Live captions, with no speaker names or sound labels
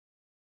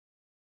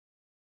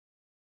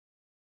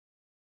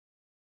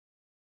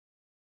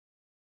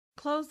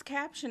Closed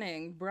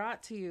captioning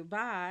brought to you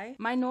by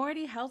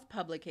Minority Health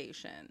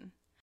Publication.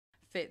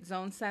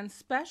 FitZone sends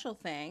special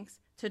thanks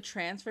to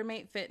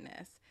Transformate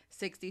Fitness,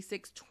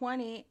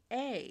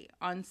 6620A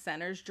on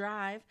Centers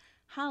Drive,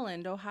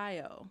 Holland,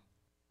 Ohio.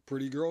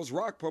 Pretty Girls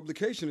Rock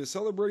Publication is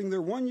celebrating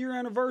their one-year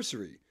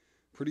anniversary.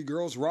 Pretty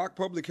Girls Rock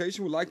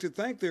Publication would like to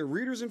thank their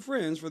readers and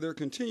friends for their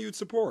continued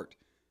support.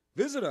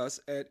 Visit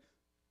us at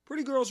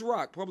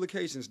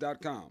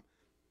prettygirlsrockpublications.com.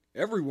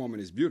 Every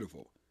woman is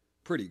beautiful.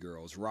 Pretty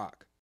Girls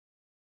Rock.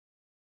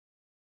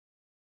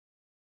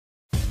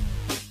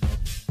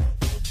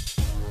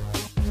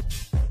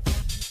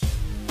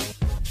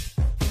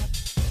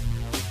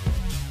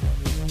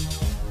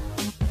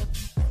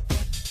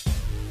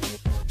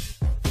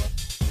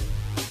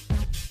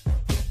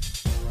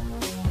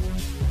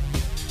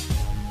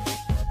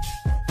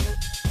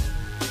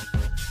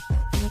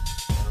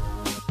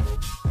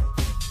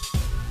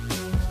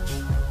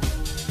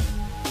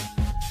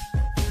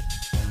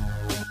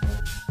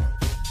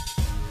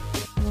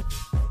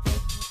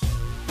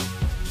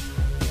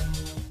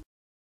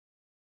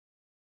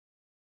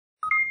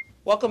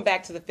 Welcome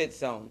back to the Fit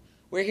Zone.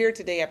 We're here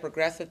today at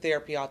Progressive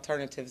Therapy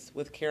Alternatives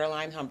with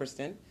Caroline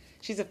Humberston.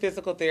 She's a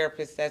physical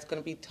therapist that's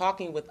going to be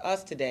talking with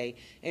us today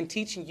and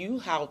teaching you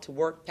how to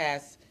work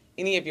past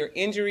any of your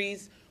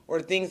injuries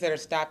or things that are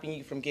stopping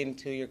you from getting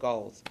to your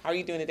goals. How are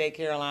you doing today,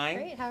 Caroline?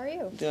 Great, how are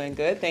you? Doing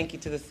good, thank you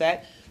to the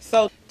set.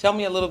 So tell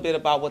me a little bit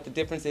about what the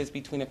difference is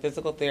between a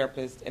physical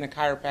therapist and a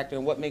chiropractor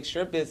and what makes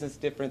your business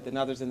different than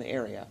others in the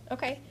area.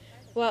 Okay.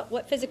 Well,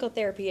 what physical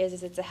therapy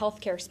is it's a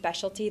healthcare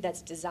specialty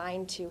that's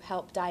designed to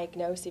help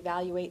diagnose,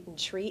 evaluate, and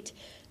treat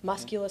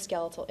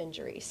musculoskeletal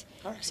injuries.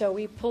 All right. So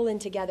we pull in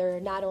together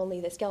not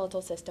only the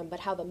skeletal system, but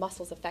how the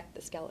muscles affect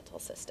the skeletal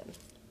system.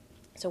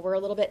 So we're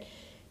a little bit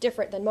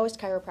different than most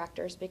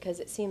chiropractors because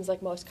it seems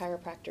like most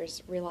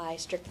chiropractors rely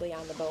strictly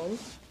on the bone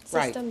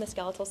system, the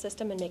skeletal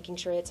system, and making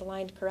sure it's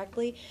aligned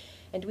correctly.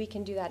 And we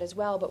can do that as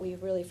well, but we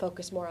really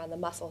focus more on the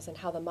muscles and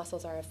how the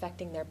muscles are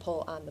affecting their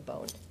pull on the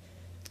bone.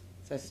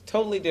 That's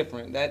totally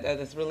different.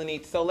 That's really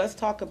neat. So let's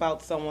talk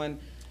about someone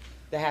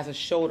that has a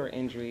shoulder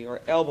injury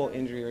or elbow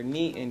injury or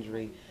knee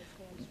injury.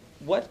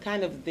 What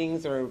kind of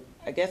things or,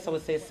 I guess I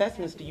would say,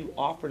 assessments do you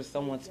offer to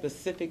someone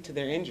specific to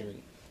their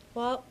injury?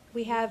 Well,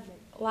 we have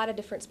a lot of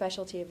different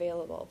specialty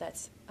available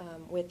that's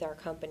with our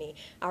company.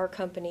 Our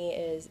company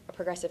is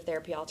Progressive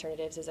Therapy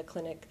Alternatives is a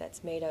clinic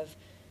that's made of,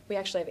 we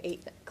actually have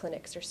 8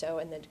 clinics or so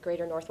in the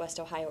greater Northwest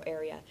Ohio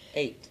area.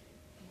 8.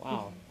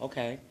 Wow,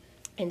 okay.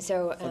 And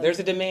so there's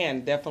a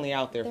demand definitely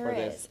out there for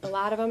this. A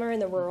lot of them are in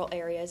the rural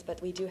areas,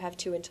 but we do have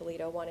 2 in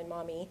Toledo, one in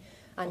Maumee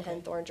on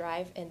Henthorne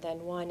Drive, and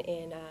then one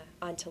in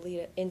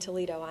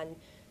Toledo on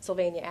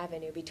Sylvania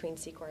Avenue between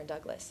Secor and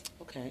Douglas.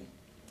 Okay.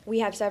 We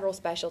have several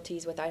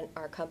specialties within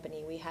our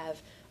company. We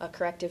have a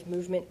corrective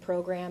movement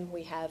program.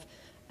 We have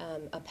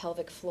a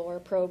pelvic floor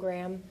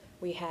program.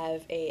 We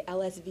have a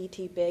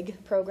LSVT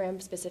BIG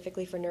program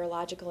specifically for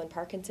neurological and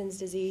Parkinson's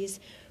disease.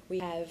 We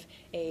have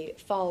a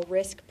fall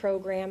risk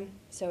program,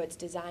 so it's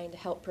designed to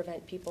help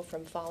prevent people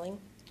from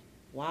falling.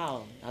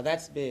 Wow, now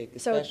that's big,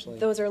 especially. So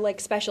those are like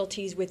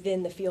specialties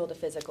within the field of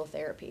physical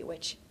therapy,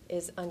 which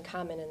is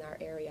uncommon in our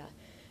area.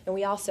 And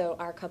we also,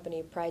 our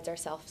company prides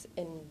ourselves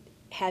in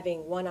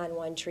having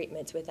one-on-one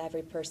treatments with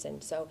every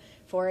person. So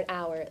for an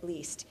hour at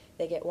least,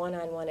 they get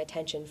one-on-one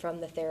attention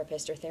from the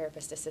therapist or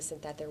therapist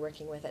assistant that they're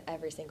working with at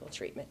every single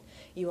treatment.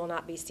 You will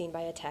not be seen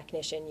by a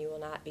technician. You will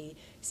not be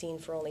seen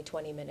for only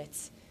 20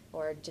 minutes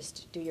or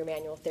just do your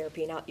manual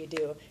therapy and out you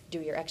do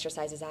your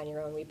exercises on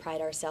your own. We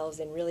pride ourselves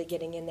in really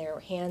getting in there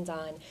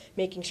hands-on,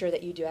 making sure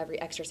that you do every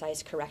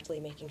exercise correctly,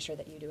 making sure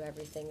that you do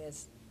everything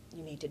as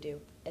you need to do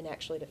and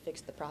actually to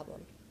fix the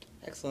problem.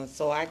 Excellent.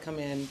 So I come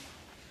in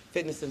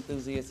fitness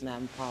enthusiast and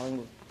I'm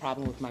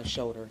problem with my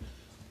shoulder.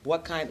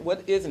 What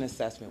is an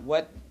assessment?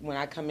 When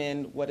I come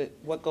in,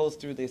 what goes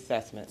through the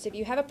assessment? So if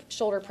you have a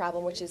shoulder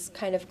problem, which is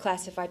kind of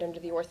classified under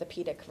the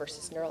orthopedic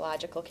versus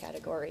neurological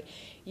category,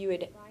 you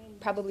would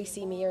probably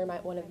see me or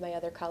one of my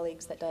other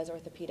colleagues that does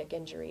orthopedic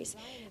injuries.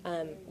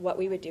 What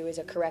we would do is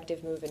a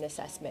corrective movement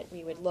assessment.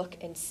 We would look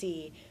and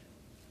see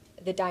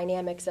the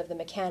dynamics of the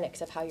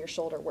mechanics of how your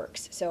shoulder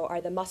works. So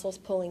are the muscles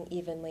pulling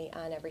evenly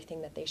on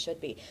everything that they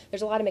should be?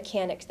 There's a lot of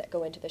mechanics that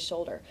go into the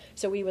shoulder.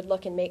 So we would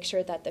look and make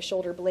sure that the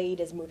shoulder blade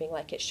is moving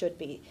like it should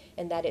be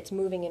and that it's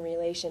moving in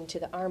relation to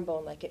the arm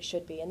bone like it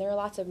should be. And there are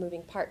lots of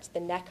moving parts.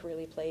 The neck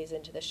really plays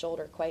into the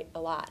shoulder quite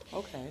a lot.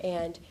 Okay.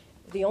 And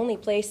the only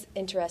place,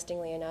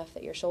 interestingly enough,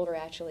 that your shoulder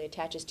actually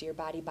attaches to your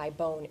body by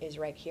bone is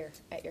right here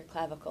at your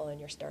clavicle and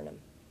your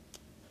sternum.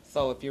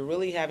 So if you're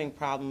really having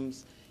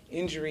problems,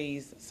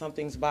 injuries,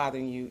 something's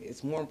bothering you,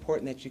 it's more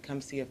important that you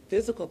come see a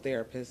physical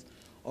therapist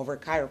over a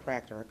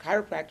chiropractor. A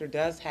chiropractor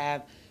does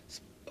have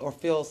or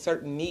fill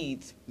certain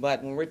needs,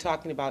 but when we're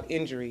talking about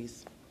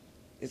injuries,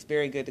 it's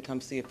very good to come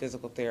see a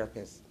physical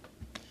therapist.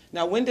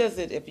 Now, when does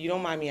it, if you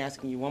don't mind me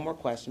asking you one more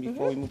question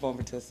before we move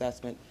over to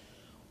assessment,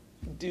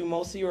 do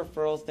most of your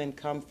referrals then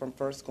come from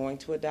first going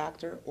to a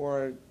doctor,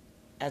 or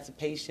as a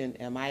patient,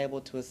 am I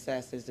able to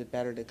assess, is it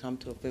better to come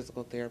to a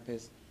physical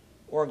therapist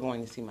or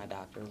going to see my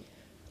doctor?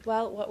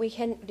 Well, what we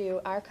can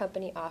do, our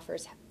company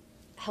offers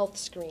health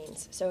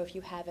screens. So if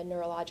you have a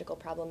neurological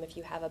problem, if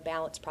you have a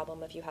balance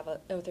problem, if you have an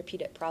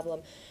orthopedic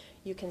problem,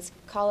 you can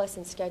call us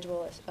and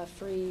schedule a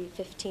free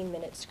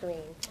 15-minute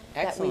screen.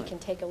 Excellent. That we can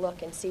take a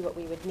look and see what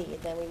we would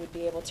need. Then we would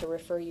be able to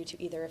refer you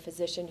to either a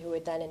physician who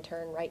would then in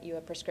turn write you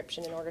a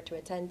prescription in order to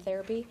attend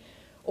therapy,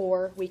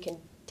 or we can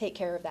take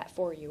care of that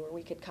for you, or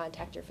we could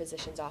contact your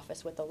physician's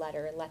office with a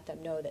letter and let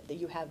them know that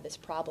you have this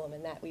problem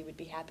and that we would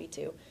be happy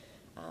to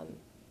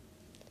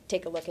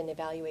take a look and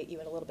evaluate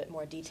you in a little bit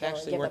more detail and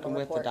Actually give them working a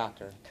with the report.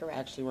 doctor. Correct.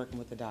 Actually working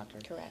with the doctor.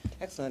 Correct.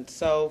 Excellent.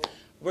 So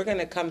we're going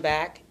to come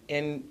back,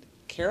 and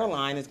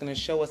Caroline is going to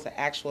show us an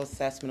actual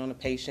assessment on a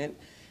patient.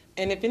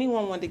 And if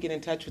anyone wanted to get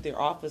in touch with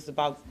your office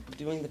about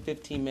doing the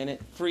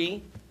 15-minute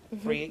free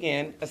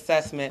again,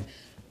 assessment,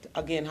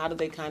 again, how do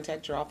they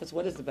contact your office?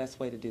 What is the best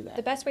way to do that?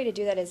 The best way to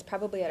do that is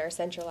probably at our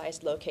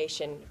centralized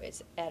location.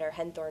 It's at our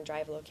Henthorne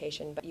Drive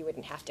location, but you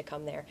wouldn't have to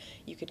come there.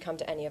 You could come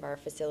to any of our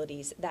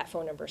facilities. That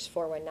phone number is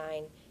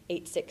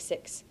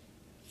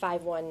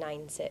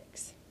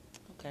 419-866-5196.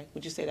 Okay.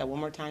 Would you say that one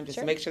more time just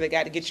Sure. to make sure they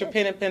got to get your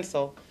pen and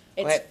pencil?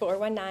 Go It's ahead.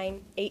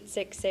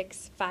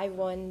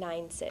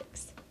 419-866-5196.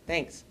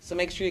 Thanks. So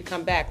make sure you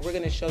come back. We're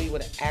going to show you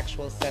what an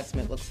actual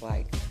assessment looks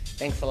like.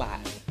 Thanks a lot.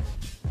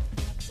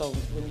 So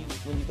when you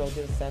go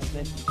get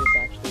assessment, you just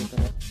actually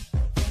going to...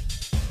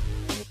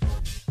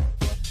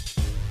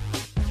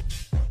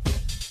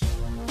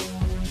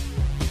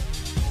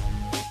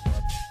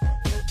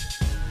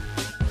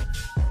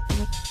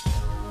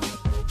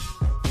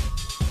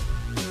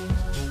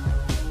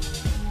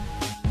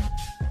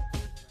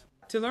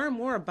 To learn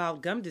more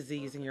about gum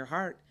disease in your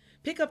heart,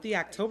 pick up the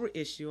October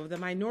issue of the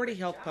Minority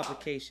Health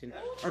publication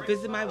or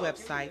visit my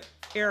website,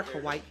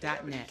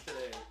 erikawhite.net.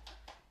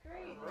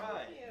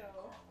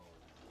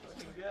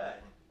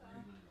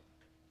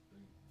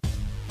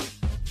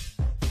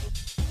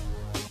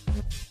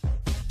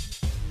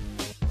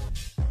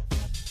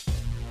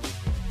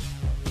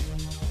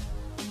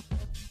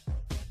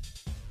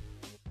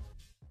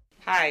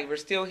 Hi, we're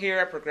still here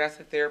at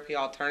Progressive Therapy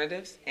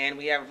Alternatives, and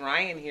we have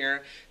Ryan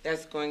here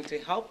that's going to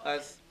help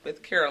us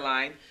with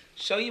Caroline,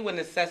 show you what an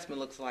assessment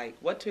looks like,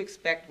 what to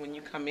expect when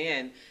you come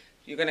in.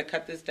 You're going to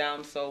cut this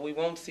down so we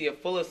won't see a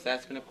full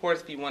assessment. Of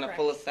course, if you want a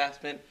full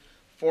assessment,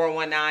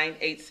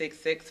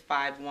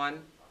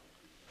 419-866-5196.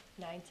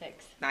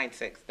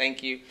 96.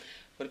 Thank you.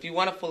 But if you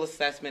want a full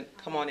assessment,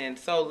 come on in.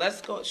 So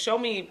let's go. Show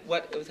me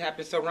what was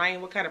happening. So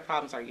Ryan, what kind of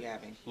problems are you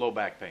having? Low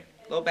back pain.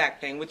 Low back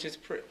pain, which is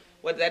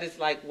what that is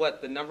like.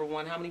 What the number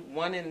one? How many?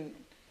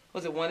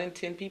 Was it 1 in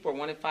 10 people or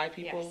 1 in 5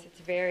 people? Yes, it's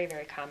very,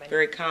 very common.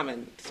 Very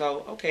common.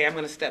 So okay, I'm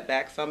going to step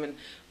back. So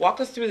walk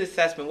us through the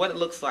assessment. What it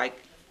looks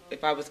like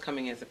if I was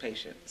coming as a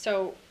patient.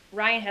 So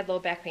Ryan had low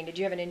back pain. Did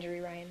you have an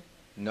injury, Ryan?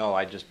 No,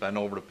 I just bent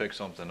over to pick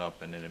something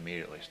up and it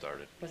immediately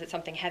started. Was it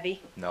something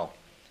heavy? No.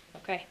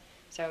 Okay.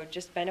 So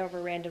just bent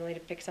over randomly to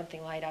pick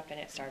something light up and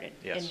it started.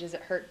 Yes. And does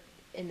it hurt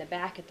in the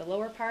back at the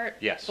lower part?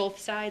 Yes. Both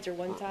sides or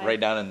one side? Right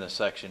down in this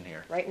section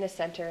here. Right in the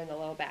center in the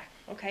low back.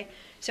 Okay.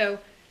 So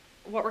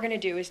what we're going to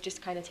do is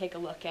just kind of take a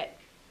look at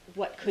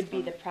what could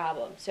be the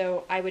problem.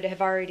 So I would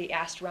have already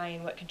asked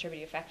Ryan what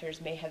contributing factors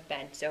may have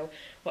been. So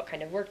what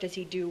kind of work does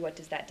he do? What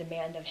does that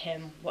demand of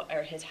him? What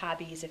are his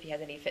hobbies, if he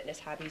has any fitness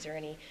hobbies or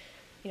any,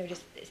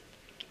 just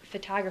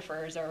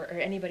photographers or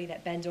anybody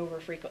that bends over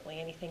frequently,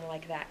 anything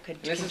like that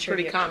could This contribute. is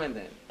pretty common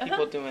then.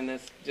 People doing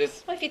this,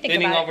 just Well, if you think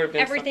bending about over. it,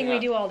 everything we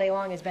do all day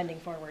long is bending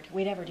forward.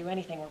 We never do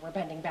anything where we're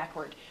bending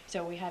backward.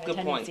 So we have a Good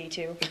point. tendency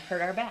to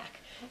hurt our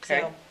back.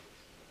 Okay.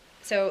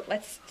 So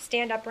let's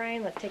stand up,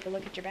 Ryan. Let's take a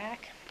look at your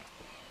back.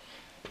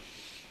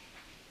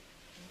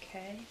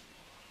 Okay.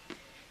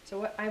 So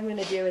what I'm going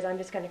to do is I'm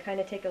just going to kind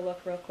of take a look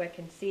real quick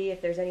and see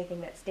if there's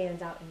anything that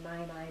stands out in my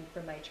mind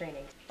from my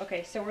training.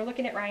 Okay, so we're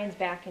looking at Ryan's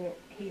back, and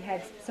he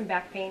has some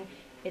back pain.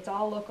 It's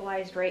all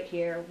localized right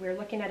here. We're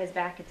looking at his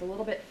back. It's a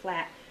little bit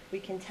flat.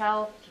 We can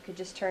tell, if you could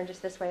just turn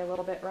just this way a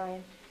little bit,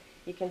 Ryan.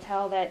 You can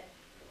tell that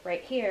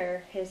right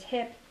here, his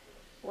hip,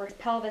 where his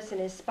pelvis and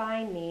his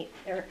spine meet,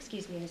 or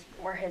excuse me,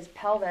 where his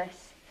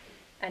pelvis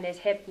and his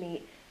hip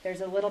meet,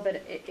 there's a little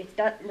bit, it's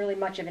not really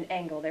much of an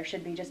angle. There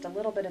should be just a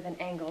little bit of an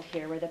angle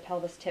here where the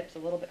pelvis tips a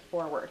little bit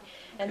forward.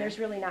 And there's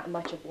really not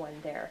much of one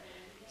there.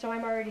 So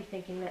I'm already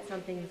thinking that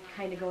something's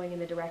kind of going in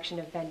the direction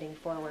of bending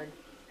forward.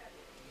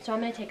 So I'm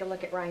going to take a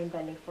look at Ryan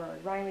bending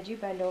forward. Ryan, would you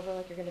bend over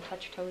like you're going to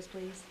touch your toes,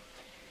 please?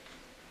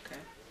 Okay.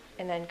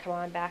 And then come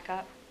on back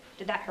up.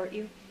 Did that hurt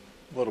you?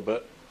 A little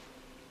bit.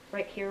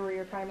 Right here where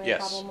your primary Yes.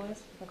 problem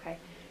was? Okay.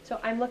 So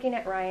I'm looking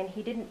at Ryan.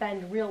 He didn't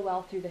bend real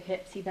well through the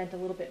hips. He bent a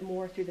little bit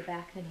more through the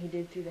back than he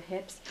did through the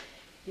hips.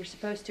 You're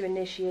supposed to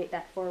initiate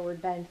that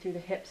forward bend through the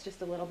hips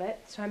just a little bit.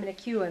 So I'm going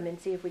to cue him and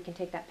see if we can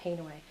take that pain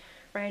away.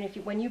 Ryan,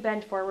 when you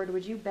bend forward,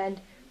 would you bend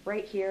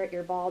right here at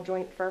your ball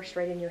joint first,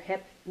 right in your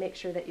hip? Make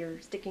sure that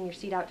you're sticking your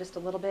seat out just a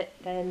little bit,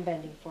 then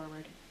bending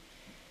forward.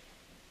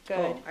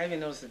 Good. Oh, I even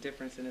noticed a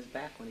difference in his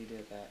back when he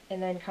did that.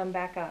 And then come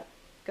back up.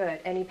 Good.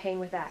 Any pain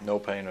with that? No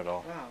pain at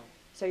all. Wow.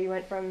 So you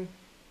went from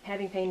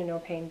having pain to no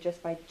pain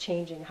just by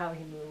changing how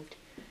he moved.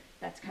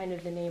 That's kind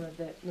of the name of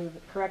the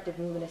corrective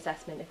movement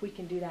assessment. If we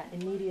can do that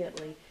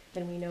immediately,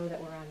 then we know that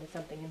we're onto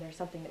something and there's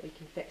something that we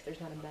can fix. There's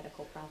not a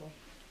medical problem.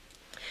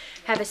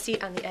 Have a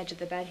seat on the edge of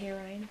the bed here,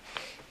 Ryan.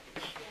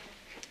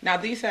 Now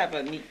these have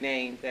a neat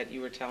name that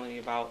you were telling me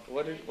about.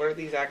 What are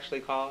these actually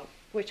called?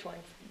 Which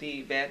ones?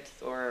 The beds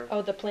or?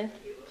 Oh, the plinth?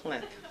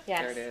 Plinth. Yes.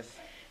 There it is.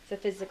 It's a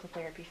physical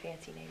therapy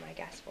fancy name, I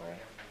guess, for it.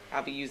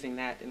 I'll be using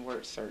that in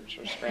word search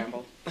or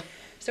scramble.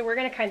 So we're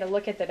going to kind of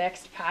look at the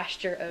next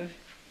posture of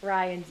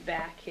Ryan's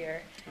back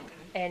here. Okay.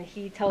 And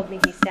he told me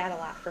he sat a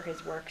lot for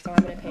his work, so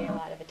I'm going to pay a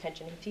lot of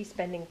attention. If he's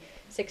spending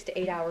 6 to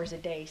 8 hours a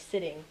day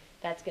sitting,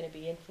 that's going to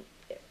be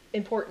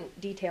important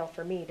detail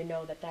for me to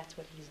know that that's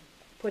what he's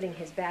putting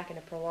his back in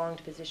a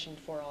prolonged position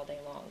for all day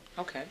long.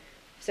 Okay.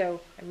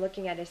 So I'm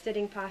looking at his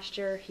sitting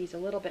posture. He's a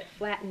little bit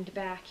flattened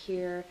back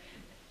here,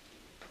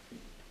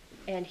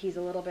 and he's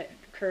a little bit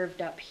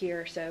curved up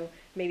here, so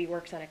maybe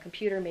works on a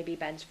computer, maybe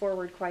bends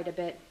forward quite a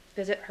bit.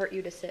 Does it hurt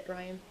you to sit,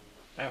 Ryan?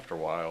 After a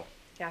while.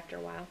 After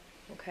a while,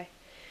 okay.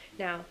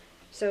 Now,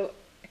 so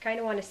I kind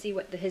of want to see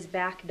what his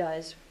back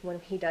does when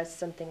he does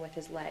something with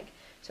his leg.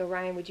 So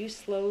Ryan, would you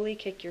slowly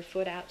kick your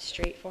foot out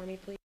straight for me,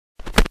 please?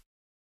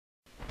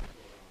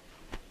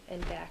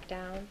 And back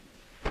down.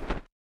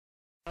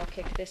 Now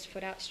kick this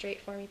foot out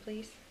straight for me,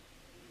 please.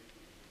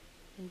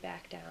 And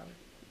back down.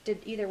 Did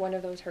either one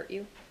of those hurt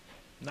you?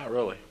 Not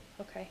really.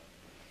 Okay.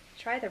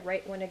 Try the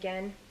right one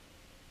again.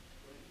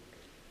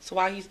 So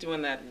while he's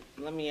doing that,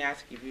 let me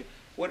ask you,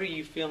 what are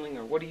you feeling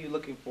or what are you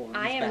looking for in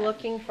I his am back?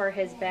 looking for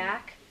his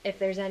back if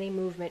there's any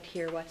movement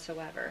here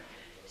whatsoever.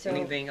 So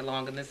Anything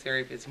along in this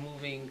area, if it's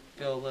moving,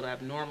 feel a little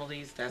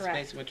abnormalities, that's correct.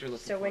 basically what you're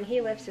looking So for. when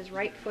he lifts his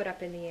right foot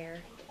up in the air,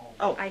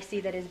 Oh, I see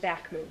that his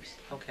back moves.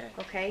 okay.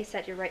 Okay,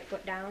 set your right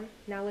foot down.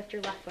 Now lift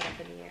your left foot up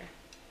in the air.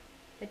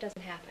 It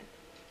doesn't happen.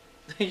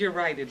 You're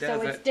right, it So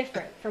doesn't. it's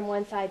different from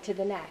one side to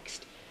the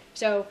next.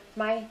 So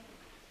my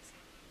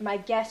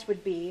guess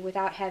would be,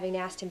 without having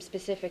asked him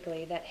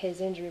specifically, that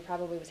his injury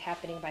probably was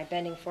happening by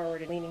bending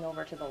forward and leaning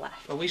over to the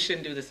left. But we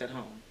shouldn't do this at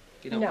home.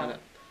 You don't No. want to.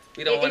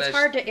 We don't want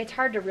It's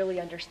hard to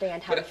really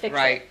understand how to fix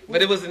right. it.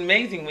 But it was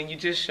amazing when you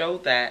just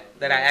showed that I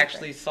Very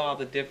actually saw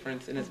the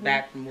difference in his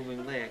back from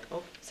moving leg.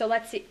 Oh, So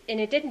let's see,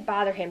 and it didn't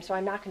bother him, so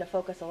I'm not going to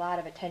focus a lot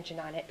of attention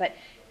on it, but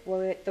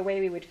the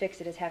way we would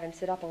fix it is have him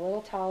sit up a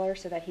little taller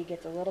so that he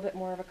gets a little bit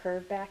more of a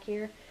curve back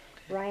here.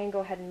 Okay. Ryan, go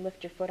ahead and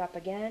lift your foot up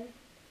again.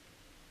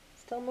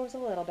 Still moves a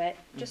little bit.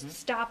 Just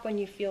stop when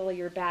you feel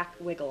your back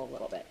wiggle a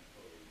little bit.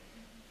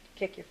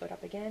 Kick your foot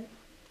up again.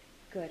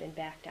 Good, and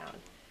back down.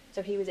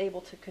 So he was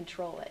able to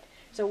control it.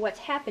 So what's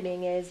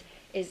happening is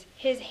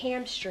his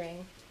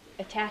hamstring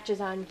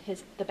attaches on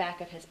the back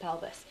of his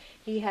pelvis.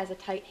 He has a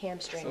tight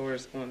hamstring. so we're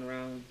just going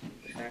around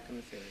the back in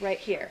this area. Right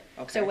here.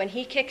 Okay. So when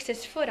he kicks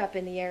his foot up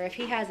in the air, if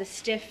he has a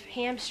stiff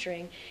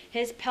hamstring,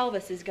 his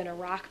pelvis is going to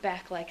rock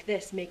back like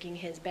this, making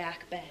his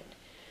back bend.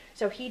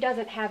 So he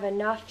doesn't have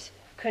enough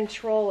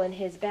control in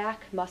his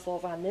back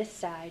muscles on this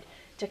side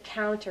to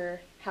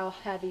counter how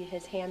heavy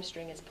his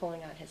hamstring is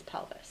pulling on his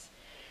pelvis.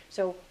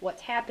 So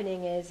what's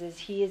happening is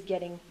he is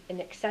getting an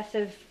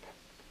excessive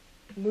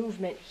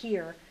movement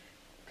here,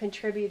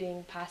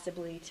 contributing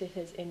possibly to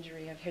his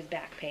injury of his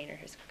back pain or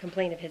his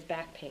complaint of his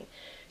back pain.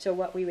 So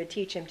what we would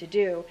teach him to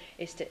do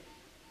is to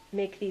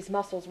make these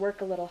muscles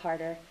work a little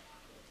harder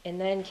and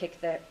then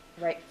kick the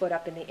right foot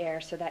up in the air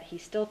so that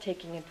he's still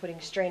taking and putting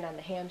strain on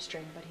the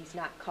hamstring, but he's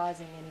not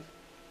causing any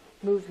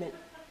movement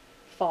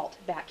fault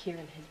back here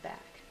in his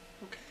back.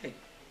 Okay.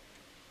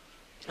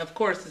 Of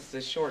course, this is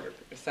a shorter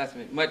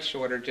assessment, much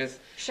shorter, just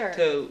Sure.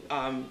 to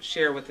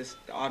share with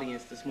the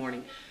audience this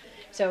morning.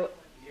 So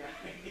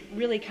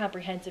really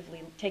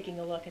comprehensively taking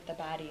a look at the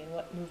body and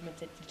what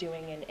movements it's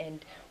doing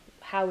and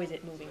how is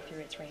it moving through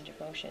its range of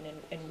motion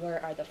and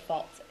where are the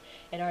faults.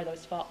 And are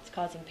those faults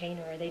causing pain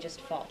or are they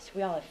just faults?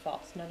 We all have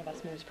faults. None of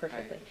us moves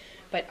perfectly. Right.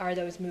 But are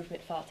those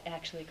movement faults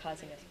actually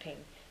causing us pain?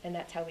 And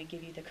that's how we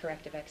give you the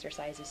corrective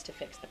exercises to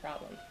fix the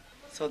problem.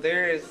 So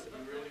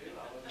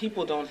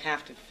people don't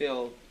have to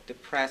feel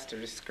depressed or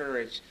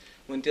discouraged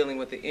when dealing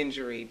with the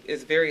injury.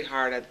 It's very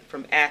hard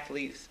from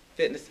athletes,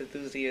 fitness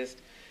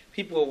enthusiasts,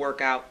 people will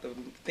work out. The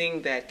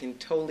thing that can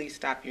totally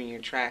stop you in your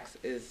tracks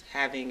is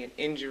having an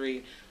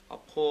injury, a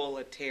pull,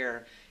 a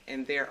tear.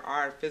 And there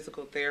are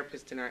physical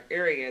therapists in our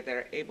area that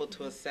are able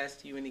to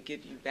assess you and to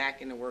get you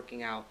back into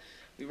working out.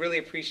 We really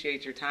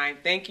appreciate your time.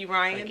 Thank you,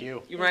 Ryan. Thank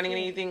you. You running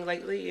anything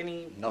lately?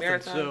 Any Nothing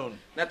marathons? soon.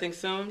 Nothing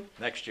soon?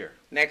 Next year.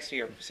 Next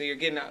year. So you're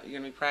going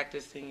to be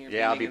practicing your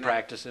Yeah, I'll be bending and that?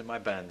 practicing my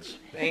bends.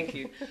 Thank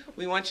you.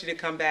 We want you to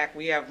come back.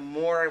 We have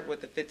more with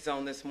the Fit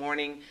Zone this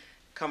morning.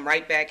 Come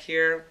right back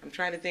here. I'm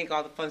trying to think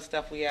all the fun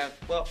stuff we have.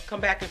 Well,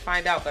 come back and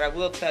find out, but I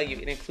will tell you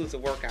it includes a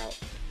workout.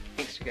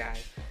 Thanks, you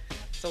guys.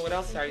 So what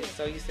else are you?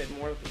 So you said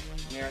more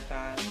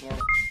marathons, more.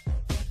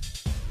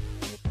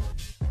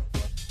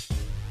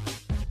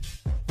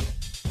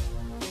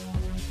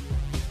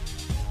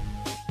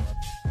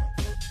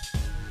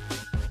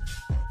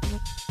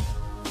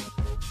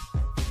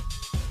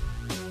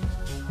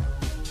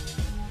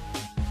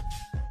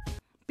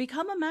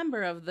 Become a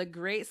member of the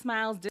Great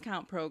Smiles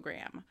discount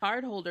program.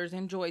 Cardholders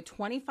enjoy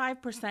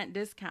 25%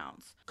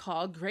 discounts.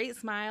 Call Great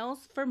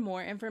Smiles for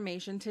more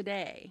information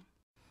today.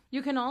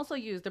 You can also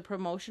use the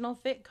promotional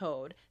FIT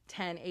code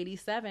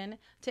 1087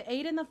 to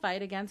aid in the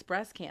fight against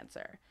breast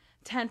cancer.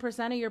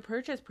 10% of your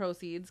purchase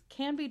proceeds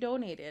can be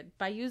donated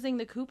by using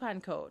the coupon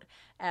code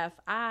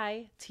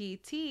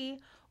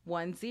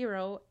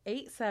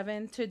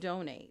FITT1087 to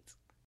donate.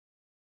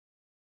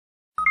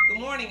 Good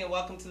morning and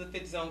welcome to the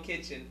Fitzone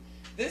Kitchen.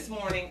 This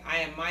morning I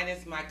am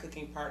minus my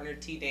cooking partner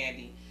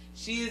T.Dandy.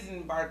 She is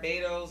in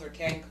Barbados or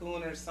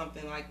Cancun or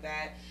something like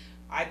that.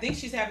 I think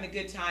she's having a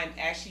good time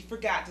as she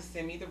forgot to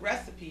send me the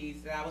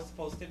recipes that I was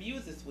supposed to have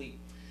used this week.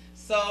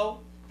 So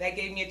that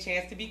gave me a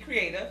chance to be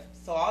creative.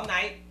 So all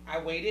night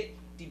I waited,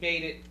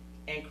 debated,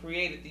 and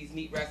created these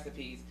neat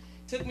recipes.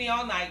 Took me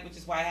all night, which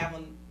is why I have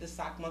on the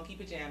sock monkey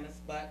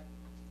pajamas, but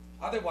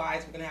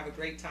otherwise we're going to have a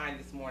great time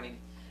this morning.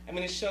 I'm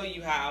going to show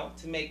you how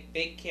to make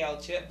baked kale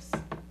chips,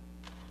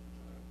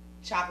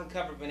 chocolate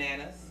covered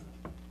bananas,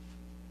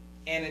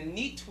 and a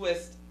neat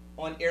twist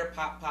on air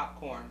pop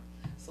popcorn.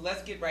 So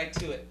let's get right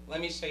to it.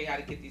 Let me show you how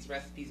to get these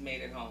recipes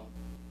made at home.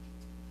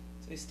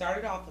 So we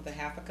started off with a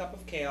half a cup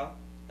of kale.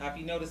 Now if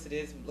you notice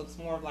it looks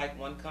more like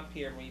 1 cup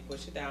here when you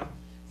push it down.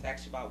 It's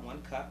actually about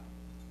 1 cup.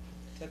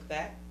 Took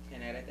that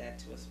and added that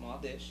to a small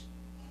dish.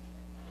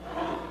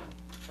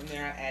 From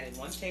there I added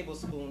 1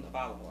 tablespoon of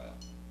olive oil.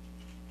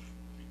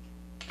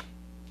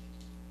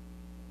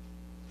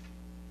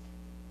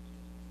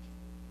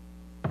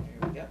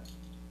 There we go.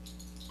 So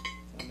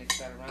I'll mix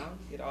that around.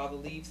 Get all the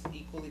leaves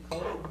equally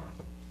coated.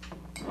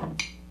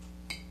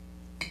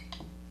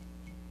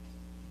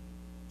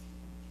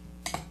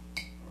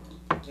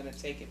 I'm going to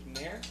take it from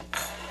there,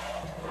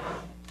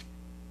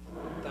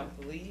 dump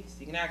the leaves.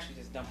 You can actually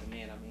just dump them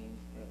in,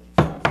 really.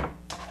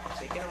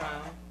 Shake it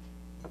around.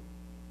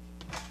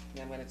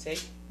 And I'm going to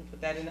take and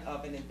put that in the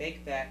oven and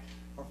bake that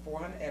for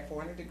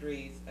 400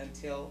 degrees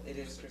until it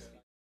is crispy.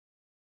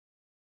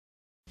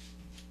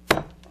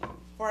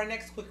 For our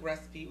next quick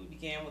recipe, we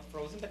began with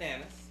frozen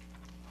bananas,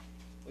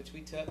 which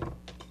we took,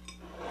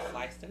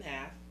 sliced in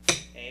half.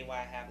 Why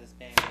I have this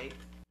Band-Aid.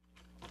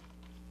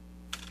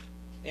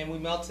 And we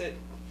melted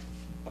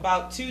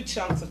about 2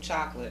 chunks of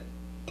chocolate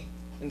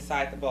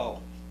inside the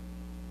bowl.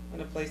 I'm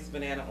going to place the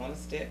banana on a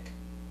stick.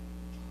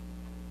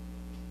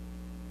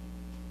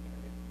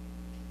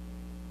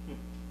 There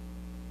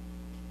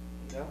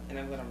we go. And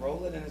I'm going to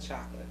roll it in the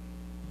chocolate.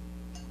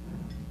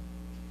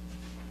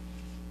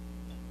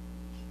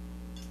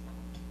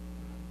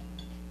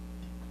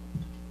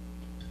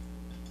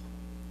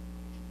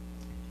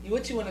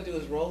 What you want to do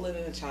is roll it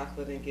in the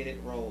chocolate and get it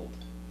rolled.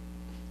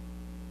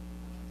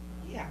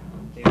 Yeah,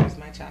 there's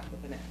my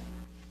chocolate banana.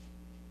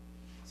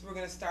 So we're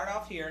going to start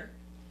off here.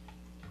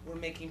 We're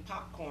making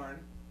popcorn,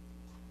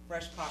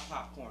 fresh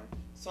popcorn.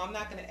 So I'm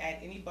not going to add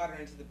any butter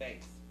into the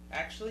base.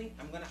 Actually,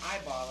 I'm going to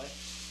eyeball it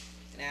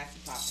and add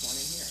some popcorn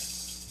in here.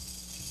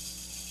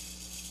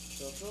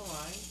 Go to a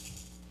line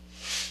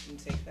and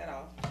take that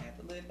off. Add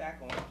the lid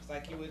back on, just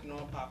like you would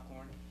normal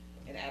popcorn,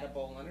 and add a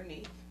bowl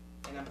underneath.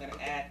 And I'm going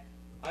to add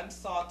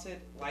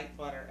unsalted light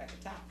butter at the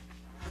top.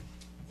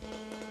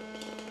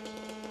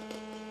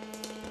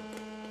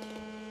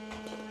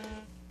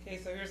 Okay,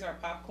 so here's our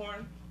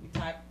popcorn. We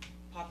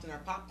popped in our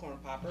popcorn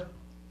popper,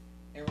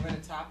 and we're going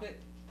to top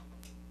it.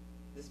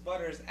 This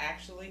butter is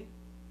actually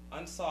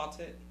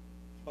unsalted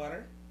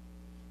butter,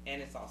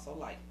 and it's also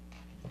light.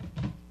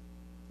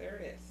 There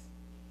it is.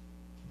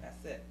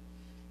 That's it.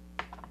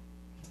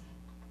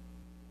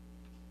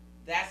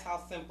 That's how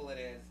simple it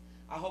is.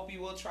 I hope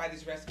you will try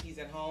these recipes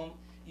at home.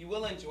 You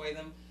will enjoy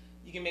them.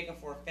 You can make them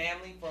for a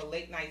family, for a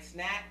late night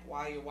snack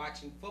while you're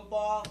watching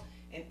football,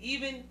 and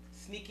even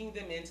sneaking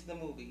them into the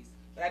movies.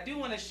 But I do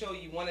want to show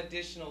you one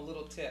additional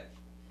little tip.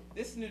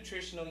 This is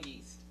nutritional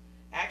yeast.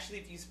 Actually,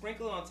 if you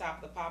sprinkle it on top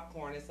of the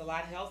popcorn, it's a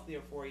lot healthier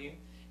for you,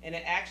 and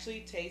it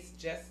actually tastes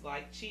just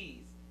like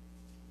cheese.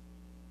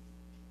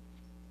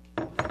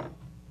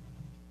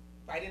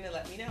 Write in and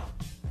let me know.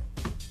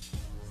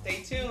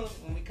 Stay tuned.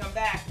 When we come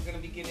back, we're going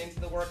to be getting into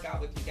the workout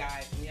with you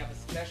guys, and we have a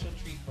special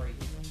treat for you.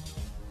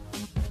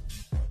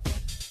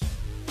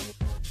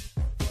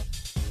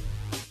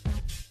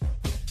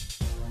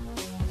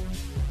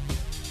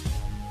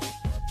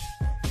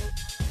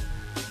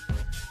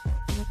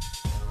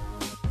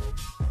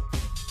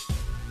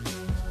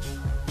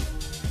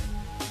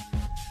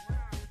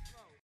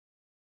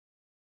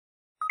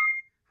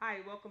 Hi,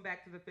 welcome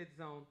back to the Fit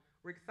Zone.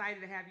 We're excited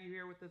to have you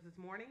here with us this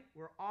morning.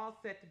 We're all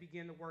set to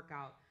begin the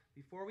workout.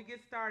 Before we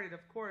get started,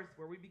 of course,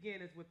 where we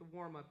begin is with the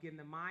warm-up, getting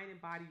the mind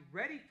and body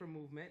ready for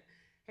movement.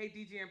 Hey,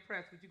 DJ and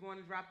Press, would you go on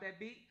and drop that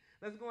beat?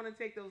 Let's go on and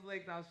take those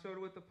legs out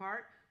shoulder width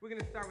apart. We're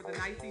going to start with a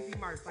nice, easy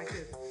march like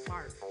this.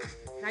 March.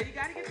 Now, you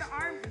got to get the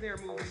arms in there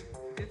moving.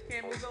 You just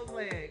can't move those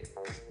legs.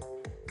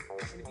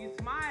 And if you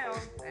smile,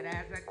 that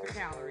adds extra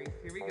calories.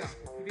 Here we go.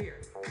 Here.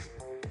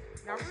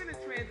 Now we're going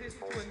to transition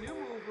to a new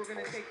move. We're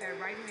going to take that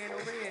right hand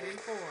overhead in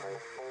 4,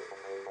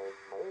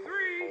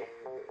 3,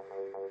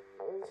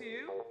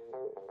 2,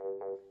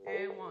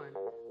 and 1.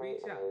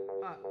 Reach up,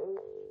 up,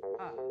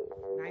 up, up.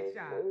 Nice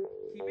job.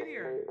 Keep it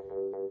here.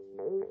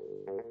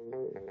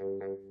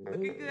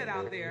 Looking good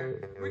out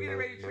there. We're getting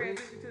ready to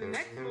transition to the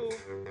next move.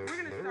 We're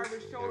going to start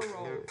with shoulder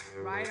rolls.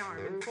 Right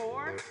arm in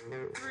 4,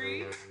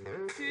 3,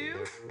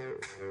 2,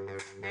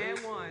 and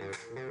 1.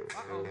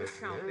 Uh-oh, let's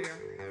count there.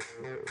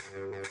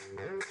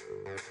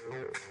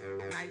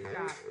 Nice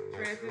job.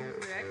 Transition to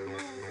the next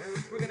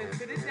move. We're going to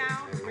sit it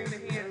down and bring the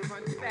hands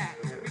front to back.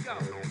 Here we go.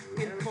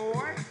 In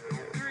 4,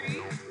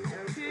 3,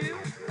 2,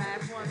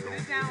 last one. Sit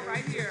it down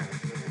right here.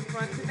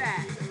 Front to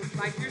back.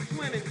 Like you're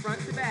swimming, front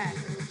to back.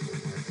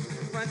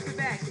 Front to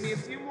back. Give me a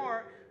few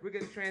more. We're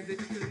going to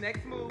transition to the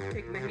next move,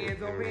 taking the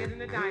hands overhead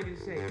in a diamond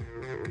shape.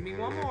 Give me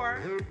one more.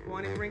 Go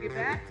on and bring it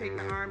back. Take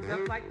the arms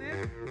up like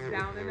this.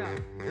 Down and up.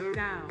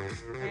 Down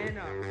and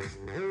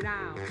up.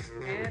 Down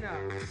and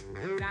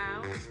up.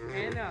 Down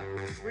and up.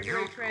 We're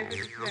going to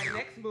transition to that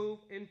next move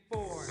in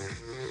 4,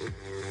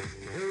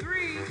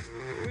 3.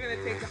 We're going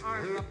to take the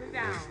arms up and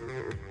down.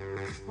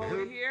 Hold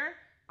it here.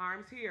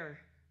 Arms here.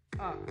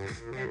 Up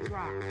and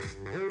drop,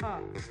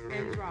 up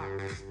and drop,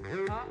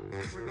 up.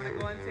 We're going to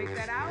go ahead and take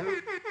that out.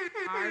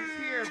 Arms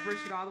here, push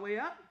it all the way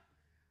up.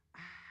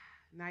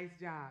 Nice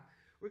job.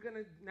 We're going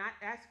to not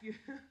ask you,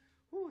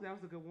 ooh, that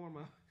was a good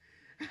warm-up.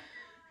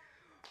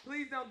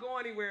 Please don't go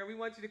anywhere. We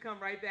want you to come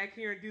right back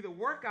here and do the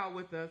workout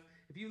with us.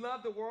 If you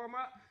love the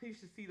warm-up, you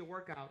should see the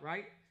workout,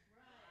 right?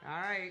 All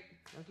right,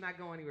 let's not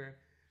go anywhere.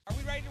 Are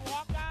we ready to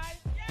walk, guys?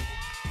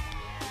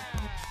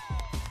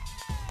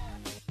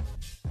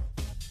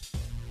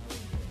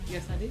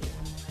 Yes, I did.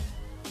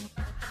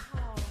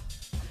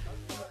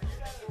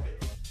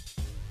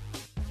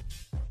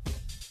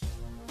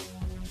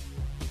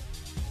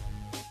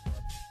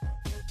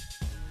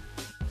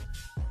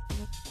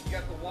 You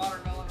got the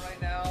watermelon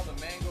right now, the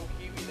mango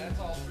kiwi, that's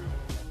all true.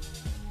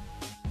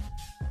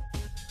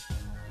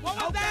 What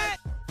was that?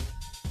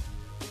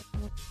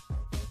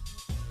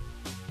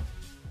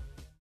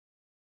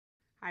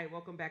 Hi,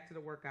 welcome back to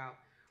the workout.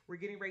 We're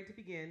getting ready to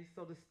begin.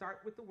 So to start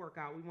with the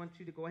workout, we want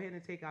you to go ahead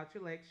and take out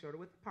your legs shoulder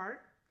width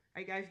apart.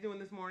 How you guys doing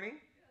this morning?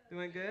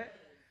 Doing good?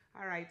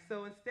 All right,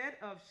 so instead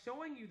of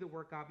showing you the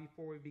workout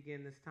before we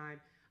begin this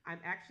time, I'm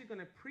actually going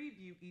to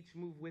preview each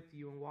move with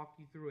you and walk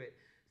you through it.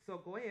 So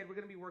go ahead. We're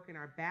going to be working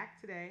our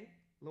back today,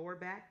 lower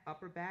back,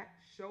 upper back,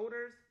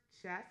 shoulders,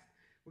 chest.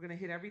 We're going to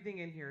hit everything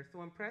in here.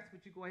 So impressed,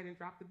 would you go ahead and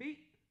drop the beat?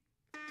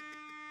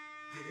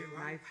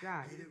 Nice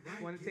job.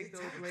 You want to take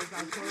those legs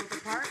out shoulders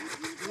apart.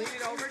 Lean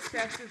it over,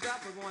 chest is up.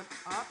 We're going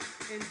up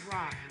and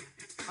drop.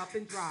 Up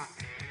and drop.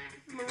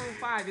 This is Maroon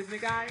 5, isn't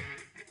it, guys?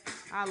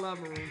 I love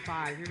Maroon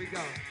 5. Here we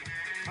go.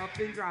 Up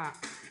and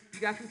drop.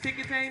 You got some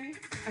tickets, Amy?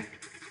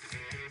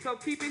 So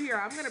keep it here.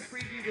 I'm going to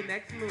preview the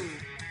next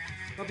move.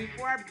 But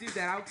before I do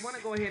that, I want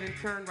to go ahead and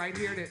turn right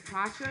here to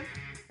Tasha.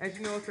 As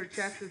you notice, her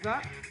chest is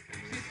up.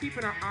 She's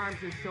keeping her arms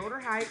at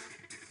shoulder height.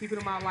 Keeping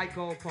them out like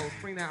goalposts.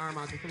 Bring that arm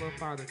out just a little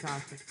farther,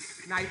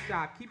 Tasha. Nice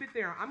job. Keep it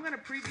there. I'm going to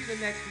preview the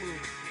next move.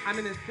 I'm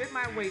going to sit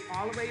my weight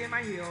all the way in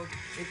my heels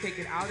and take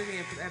it out and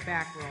in for that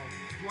back row.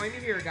 Join me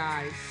here,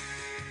 guys.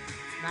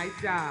 Nice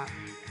job.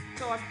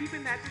 So I'm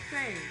keeping that the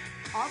same.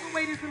 All the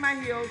weight is in my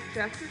heels.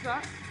 Chest is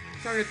up.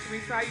 Turn to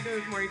Teresa. How you doing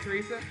this morning,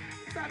 Teresa?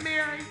 What's up,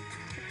 Mary?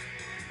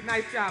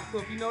 Nice job. So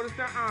if you notice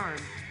their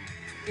arms,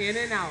 in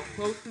and out,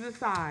 close to the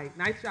side.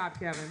 Nice job,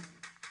 Kevin.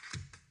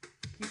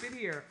 Keep it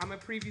here. I'm going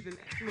to preview the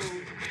next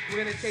move.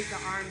 We're going to take the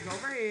arms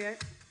overhead,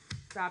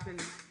 stopping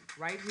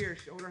right here,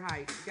 shoulder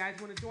height. You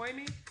guys want to join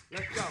me?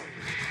 Let's go.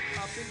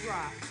 Up and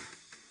drop.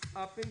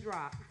 Up and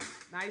drop.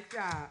 Nice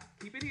job.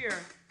 Keep it here.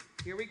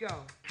 Here we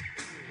go.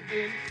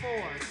 In 4.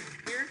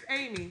 Here's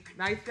Amy.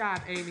 Nice job,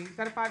 Amy. Is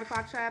that a 5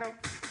 o'clock shadow?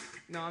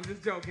 No, I'm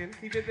just joking.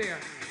 Keep it there.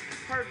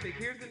 Perfect.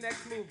 Here's the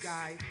next move,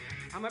 guys.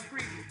 I'm going to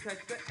preview.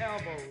 Touch the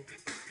elbows.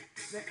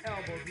 The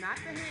elbows, not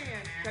the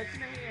hands.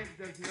 Touching the hands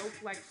does no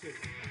flexion,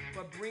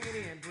 but bring it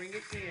in, bring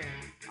it in.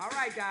 All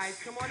right,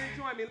 guys, come on and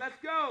join me. Let's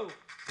go.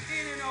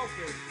 In and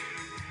open.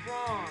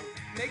 Strong.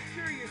 Make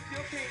sure you're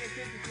still paying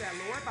attention to that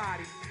lower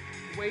body.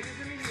 Weight is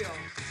in the heel.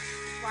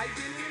 Slight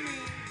bend in the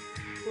knees.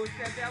 Push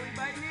that belly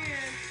button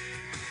in.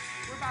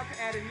 We're about to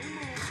add a new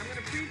move. I'm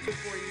going to preview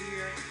for you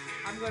here.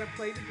 I'm going to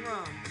play the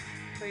drum.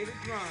 Play the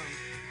drum.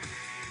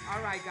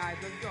 All right, guys,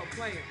 let's go.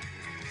 Play them.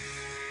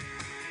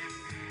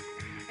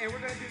 And we're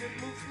going to do this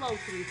move slow,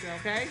 Teresa,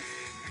 okay?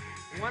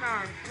 One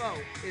arm slow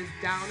is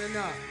down and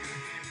up.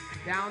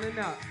 Down and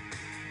up.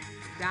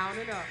 Down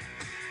and up.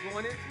 Go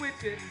on and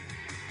switch it.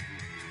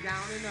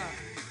 Down and up.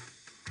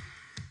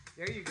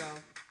 There you go.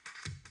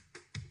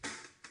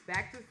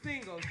 Back to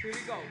singles. Here we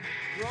go.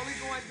 We're only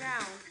going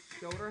down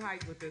shoulder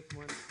height with this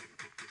one.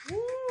 Woo!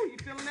 You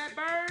feeling that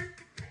burn?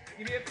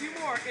 Give me a few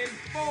more. In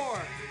 4,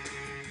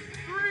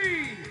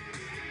 3,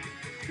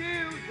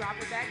 2. Drop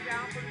it back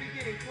down from the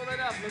beginning. Pull it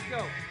up. Let's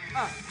go.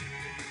 Up.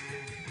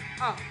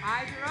 Up.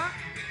 Eyes are up.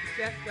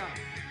 Chest up.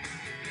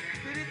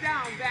 Sit it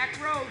down. Back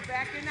rows.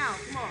 Backing out.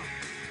 Come on.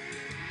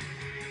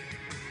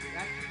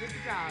 That's a good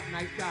job.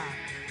 Nice job.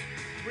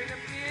 Bring them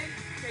in.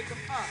 Take them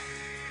up.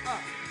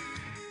 Up.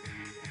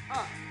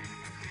 Up.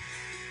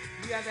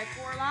 You have that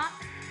core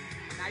lock?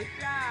 Nice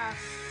job.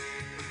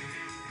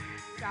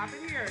 Stop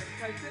it here.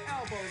 Touch the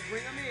elbows.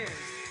 Bring them in.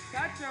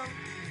 Touch them.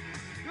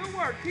 Good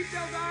work. Keep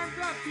those arms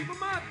up. Keep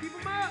them up. Keep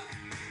them up.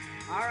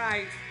 All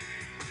right.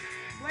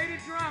 Play the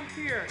drums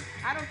here.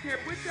 I don't care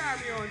which arm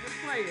you're on. Just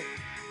play it.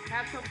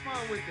 Have some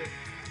fun with it.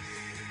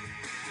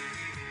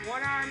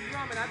 One arm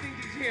drumming. I think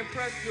DJ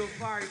Impress will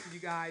party for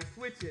you guys.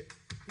 Switch it.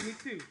 Give me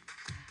two.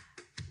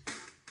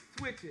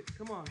 Switch it.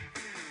 Come on.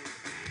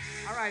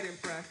 All right,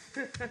 Impress.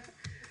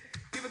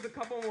 Give us a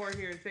couple more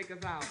here and take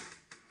us out.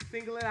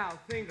 Single it out.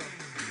 Single.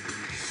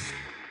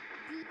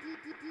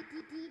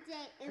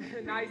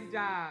 DJ. Nice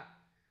job.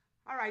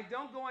 All right,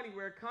 don't go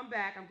anywhere. Come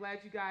back. I'm glad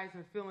you guys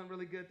are feeling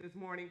really good this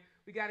morning.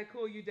 We got to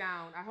cool you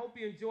down. I hope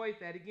you enjoyed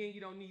that. Again,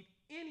 you don't need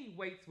any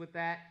weights with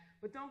that,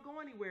 but don't go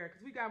anywhere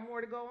because we got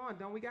more to go on,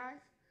 don't we, guys?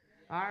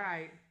 All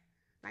right.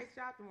 Nice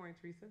job this morning,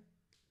 Teresa.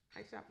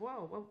 Nice job.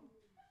 Whoa, whoa.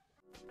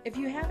 If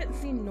you haven't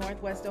seen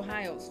Northwest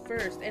Ohio's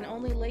first and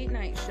only late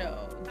night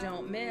show,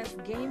 don't miss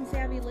Game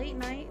Savvy Late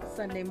Night,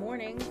 Sunday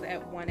mornings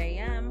at 1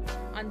 a.m.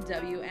 on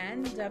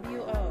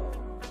WNWO.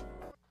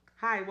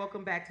 Hi,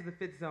 welcome back to the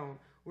Fit Zone.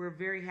 We're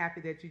very happy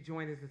that you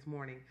joined us this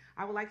morning.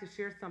 I would like to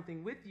share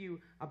something with you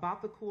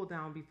about the cool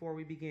down before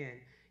we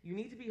begin. You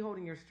need to be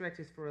holding your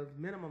stretches for a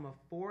minimum of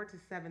 4 to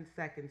 7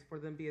 seconds for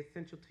them to be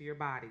essential to your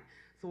body.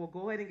 So we'll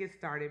go ahead and get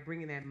started,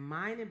 bringing that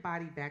mind and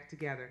body back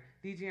together.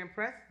 DJ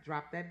Impress,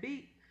 drop that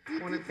beat.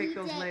 Want to take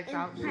those legs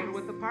out shoulder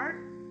width apart?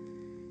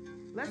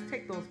 Let's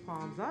take those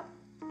palms up.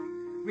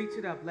 Reach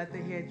it up, let the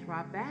head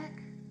drop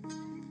back.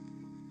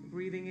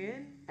 Breathing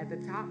in, at the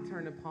top,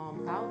 turn the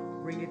palms out,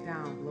 bring it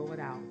down, blow it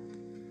out.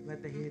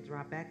 Let the head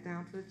drop back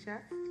down to the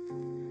chest.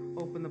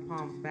 Open the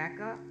palms back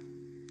up.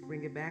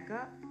 Bring it back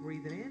up.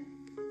 Breathe it in.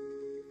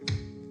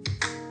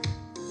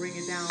 Bring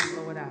it down,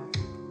 blow it out.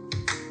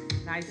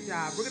 Nice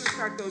job. We're going to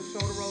start those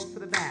shoulder rolls to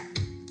the back.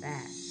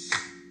 Back.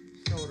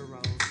 Shoulder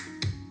rolls.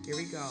 Here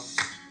we go.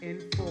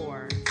 In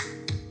 4.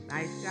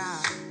 Nice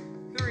job.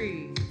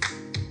 3.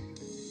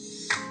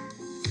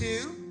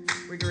 2.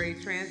 We're going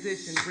to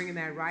transition, bringing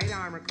that right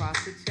arm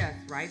across the chest,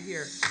 right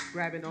here.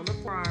 Grabbing on the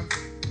forearm,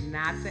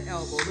 not the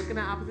elbow. Look in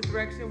the opposite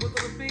direction, wiggle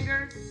the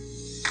fingers.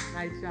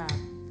 Nice job.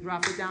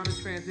 Drop it down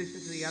to transition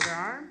to the other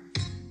arm.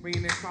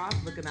 Bringing it across,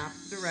 look in the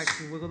opposite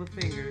direction, wiggle the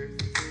fingers.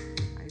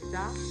 Nice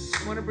job.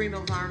 You want to bring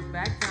those arms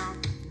back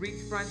down.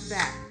 Reach front,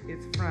 back.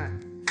 It's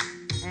front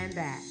and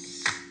back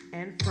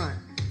and front.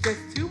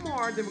 Just 2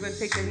 more, then we're going to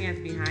take the hands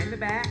behind the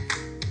back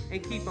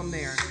and keep them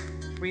there.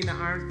 Bring the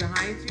arms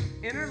behind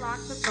you. Interlock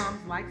the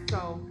thumbs like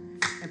so.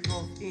 And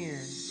pulse in.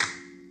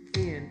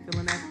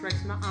 Feeling that stretch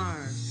in the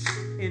arms.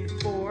 In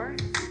 4,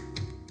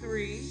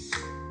 3,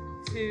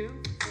 2,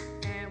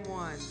 and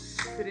 1.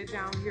 Sit it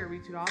down here.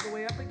 Reach it all the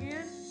way up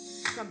again.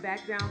 Come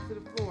back down to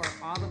the floor.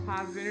 All the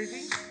positive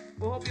energy.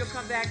 We hope you'll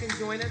come back and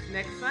join us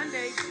next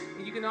Sunday.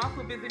 And you can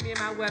also visit me at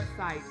my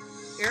website,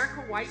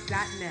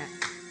 erikawhite.net.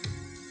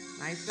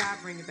 Nice job.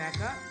 Bring it back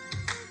up.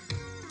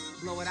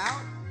 Blow it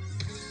out.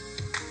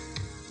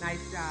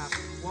 Nice job.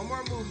 One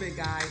more movement,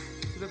 guys.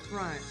 To the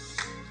front.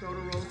 Shoulder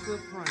rolls to the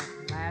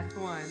front. Last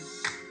one.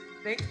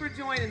 Thanks for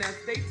joining us.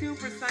 Stay tuned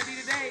for Sunday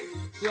today.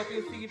 We hope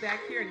you'll see you back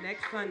here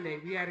next Sunday.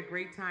 We had a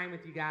great time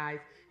with you guys.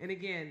 And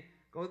again,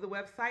 go to the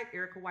website,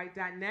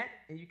 erikawhite.net,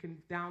 and you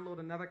can download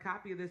another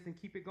copy of this and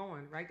keep it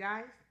going. Right,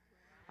 guys?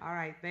 All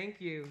right. Thank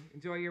you.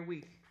 Enjoy your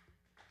week.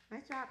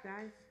 Nice job,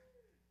 guys.